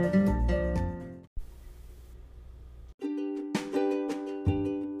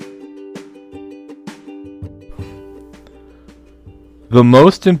 The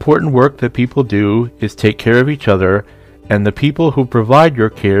most important work that people do is take care of each other, and the people who provide your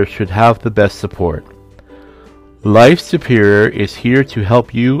care should have the best support. Life Superior is here to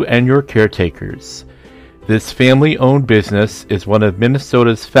help you and your caretakers. This family-owned business is one of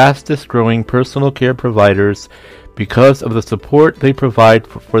Minnesota's fastest-growing personal care providers because of the support they provide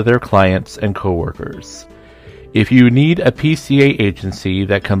for their clients and coworkers. If you need a PCA agency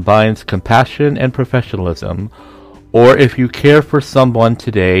that combines compassion and professionalism, or if you care for someone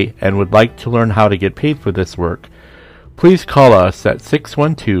today and would like to learn how to get paid for this work, please call us at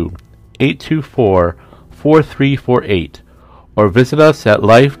 612-824-4348 or visit us at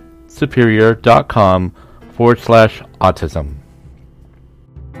lifesuperior.com/autism.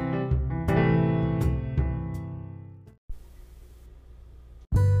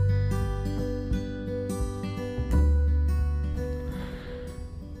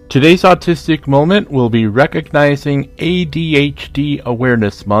 Today's Autistic Moment will be recognizing ADHD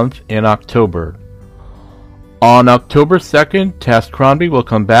Awareness Month in October. On October 2nd, Tess Crombie will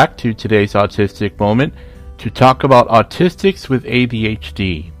come back to Today's Autistic Moment to talk about autistics with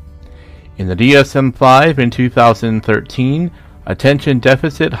ADHD. In the DSM-5 in 2013, Attention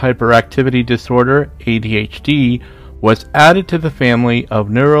Deficit Hyperactivity Disorder, ADHD, was added to the family of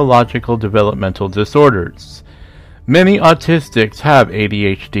neurological developmental disorders. Many autistics have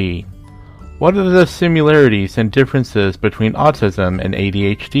ADHD. What are the similarities and differences between autism and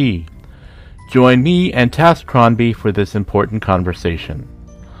ADHD? Join me and Tess Crombie for this important conversation.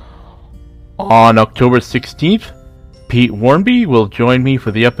 On October 16th, Pete Warnby will join me for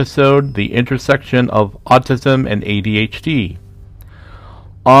the episode The Intersection of Autism and ADHD.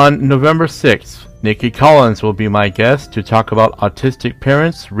 On November 6th, Nikki Collins will be my guest to talk about autistic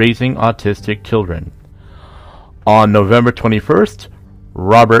parents raising autistic children. On November 21st,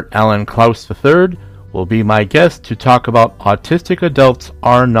 Robert Allen Klaus III will be my guest to talk about Autistic Adults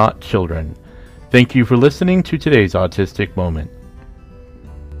Are Not Children. Thank you for listening to today's Autistic Moment.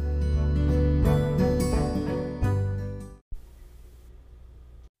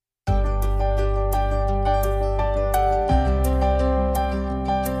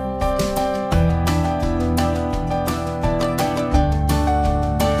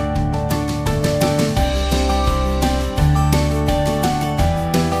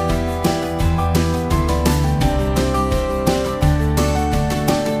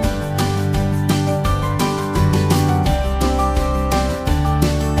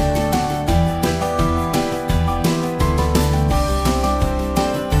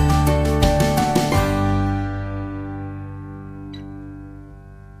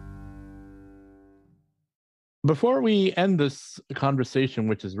 Before we end this conversation,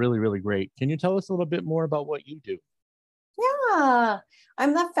 which is really, really great, can you tell us a little bit more about what you do? Yeah,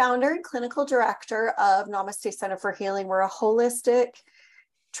 I'm the founder and clinical director of Namaste Center for Healing. We're a holistic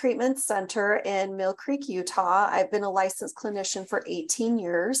treatment center in Mill Creek, Utah. I've been a licensed clinician for 18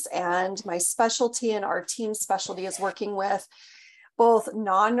 years, and my specialty and our team specialty is working with both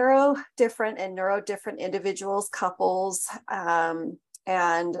non-neurodivergent and neurodifferent individuals, couples,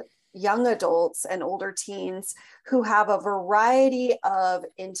 and young adults and older teens who have a variety of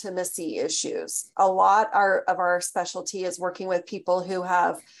intimacy issues. A lot of our specialty is working with people who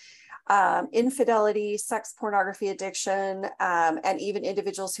have infidelity, sex pornography addiction, and even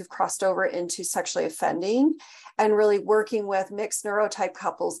individuals who've crossed over into sexually offending, and really working with mixed neurotype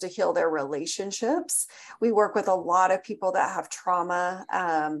couples to heal their relationships. We work with a lot of people that have trauma.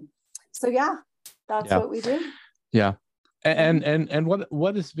 So yeah, that's what we do. Yeah. And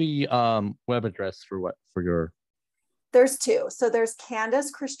what is the web address for your? There's two. So there's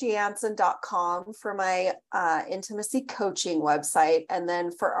CandiceChristiansen.com for my intimacy coaching website. And then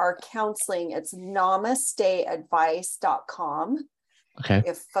for our counseling, it's namasteadvice.com. Okay.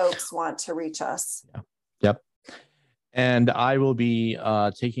 If folks want to reach us. Yeah. Yep. And I will be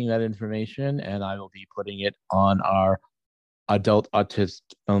taking that information and I will be putting it on our adult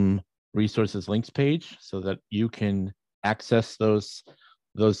autism resources links page so that you can access those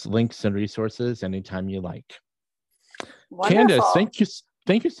links and resources anytime you like. Wonderful. Candice,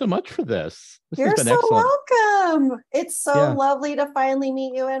 thank you so much for this. You're has been so excellent. welcome. It's so lovely to finally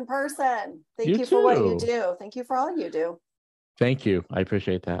meet you in person. Thank you for what you do. Thank you for all you do. Thank you. I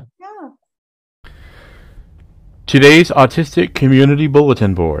appreciate that. Yeah. Today's Autistic Community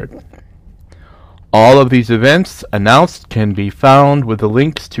Bulletin Board. All of these events announced can be found with the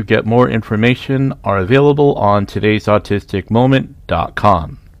links to get more information are available on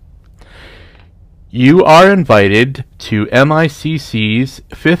todaysautisticmoment.com. You are invited to MICC's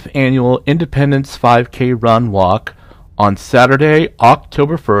 5th Annual Independence 5K Run Walk on Saturday,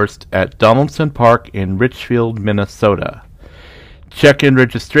 October 1st at Donaldson Park in Richfield, Minnesota. Check-in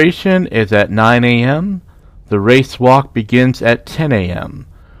registration is at 9 a.m. The race walk begins at 10 a.m.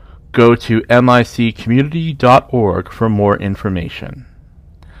 Go to miccommunity.org for more information.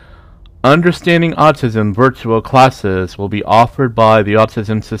 Understanding Autism virtual classes will be offered by the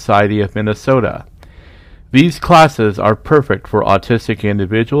Autism Society of Minnesota. These classes are perfect for autistic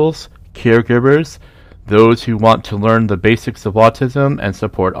individuals, caregivers, those who want to learn the basics of autism and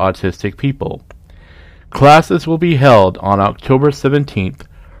support autistic people. Classes will be held on October 17th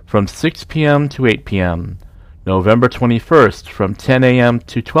from 6 p.m. to 8 p.m., November 21st from 10 a.m.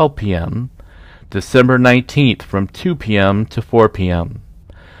 to 12 p.m., December 19th from 2 p.m. to 4 p.m.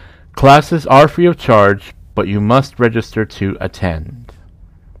 Classes are free of charge, but you must register to attend.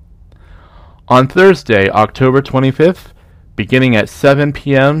 On Thursday, October 25th, beginning at 7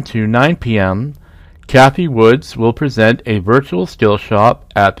 p.m. to 9 p.m., Kathy Woods will present a virtual skill shop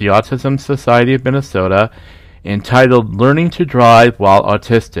at the Autism Society of Minnesota entitled Learning to Drive While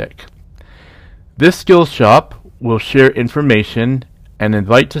Autistic. This skill shop will share information and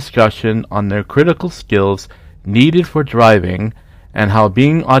invite discussion on their critical skills needed for driving and how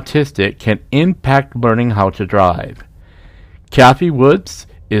being autistic can impact learning how to drive. Kathy Woods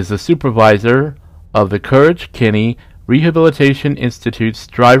is the supervisor of the Courage Kinney Rehabilitation Institute's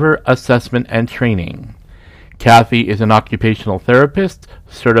Driver Assessment and Training. Kathy is an occupational therapist,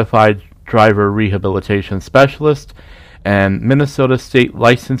 certified driver rehabilitation specialist, and Minnesota State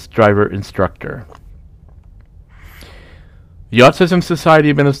licensed driver instructor. The Autism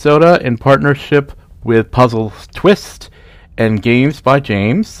Society of Minnesota, in partnership with Puzzle Twist and Games by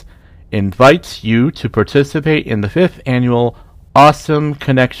James, invites you to participate in the 5th annual Awesome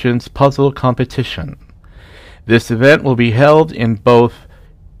Connections Puzzle Competition. This event will be held in both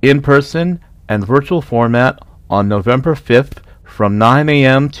in-person and virtual format on November 5th from 9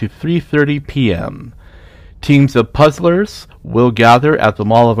 a.m. to 3:30 p.m. Teams of puzzlers will gather at the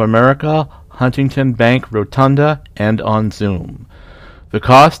Mall of America, Huntington Bank Rotunda, and on Zoom. The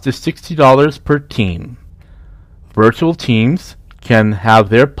cost is $60 per team. Virtual teams can have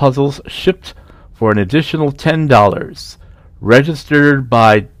their puzzles shipped for an additional $10. Registered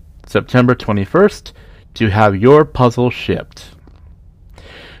by September 21st to have your puzzle shipped.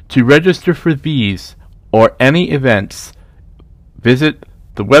 To register for these or any events, visit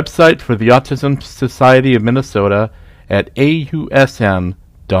the website for the Autism Society of Minnesota at ausm.org.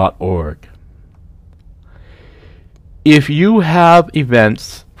 If you have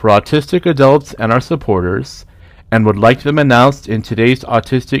events for autistic adults and our supporters and would like them announced in today's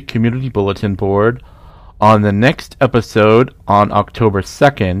Autistic Community Bulletin Board on the next episode on October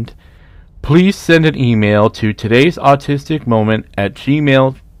 2nd, please send an email to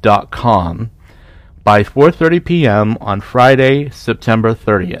todaysautisticmoment@gmail.com by 4:30 p.m. on Friday, September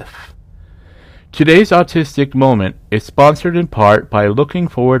 30th. Today's Autistic Moment is sponsored in part by Looking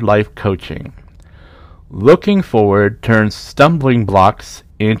Forward Life Coaching. Looking Forward turns stumbling blocks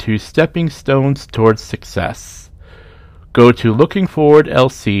into stepping stones towards success. Go to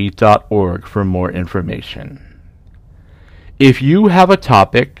lookingforwardlc.org for more information. If you have a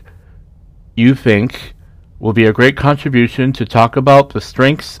topic, you think will be a great contribution to talk about the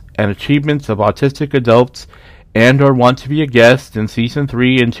strengths and achievements of autistic adults, and or want to be a guest in Season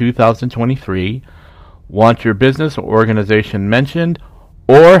 3 in 2023, want your business or organization mentioned,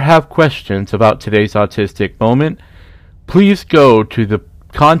 or have questions about today's Autistic Moment, please go to the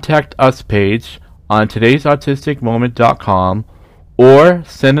Contact Us page on todaysautisticmoment.com or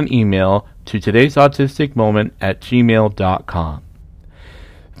send an email to todaysautisticmoment@gmail.com.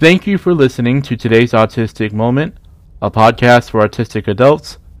 Thank you for listening to Today's Autistic Moment, a podcast for autistic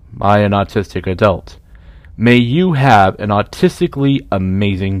adults by an autistic adult. May you have an autistically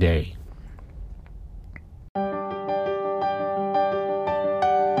amazing day.